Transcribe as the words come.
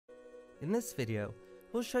In this video,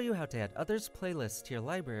 we'll show you how to add others' playlists to your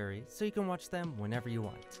library so you can watch them whenever you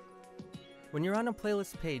want. When you're on a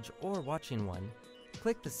playlist page or watching one,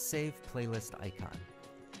 click the Save Playlist icon.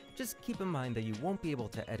 Just keep in mind that you won't be able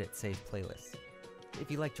to edit saved playlists.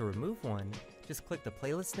 If you'd like to remove one, just click the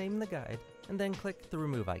playlist name in the guide and then click the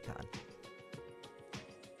Remove icon.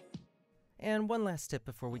 And one last tip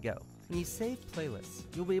before we go. When you save playlists,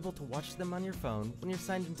 you'll be able to watch them on your phone when you're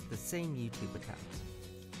signed into the same YouTube account.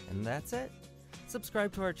 And that's it.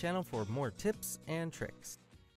 Subscribe to our channel for more tips and tricks.